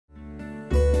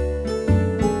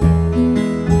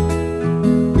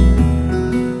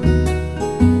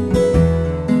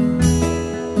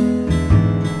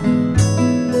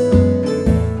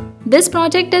This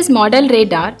project is model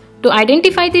radar to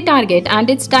identify the target and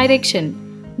its direction.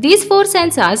 These 4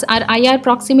 sensors are IR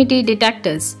proximity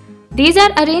detectors. These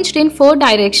are arranged in 4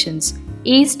 directions: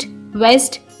 east,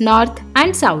 west, north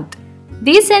and south.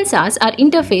 These sensors are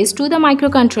interfaced to the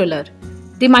microcontroller.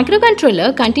 The microcontroller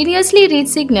continuously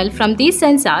reads signal from these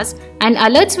sensors and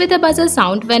alerts with a buzzer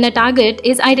sound when a target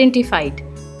is identified.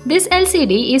 This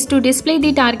LCD is to display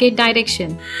the target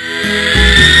direction.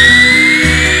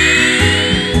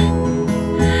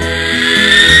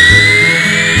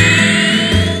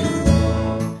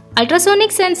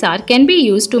 Ultrasonic sensor can be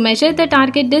used to measure the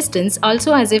target distance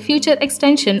also as a future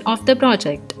extension of the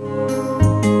project.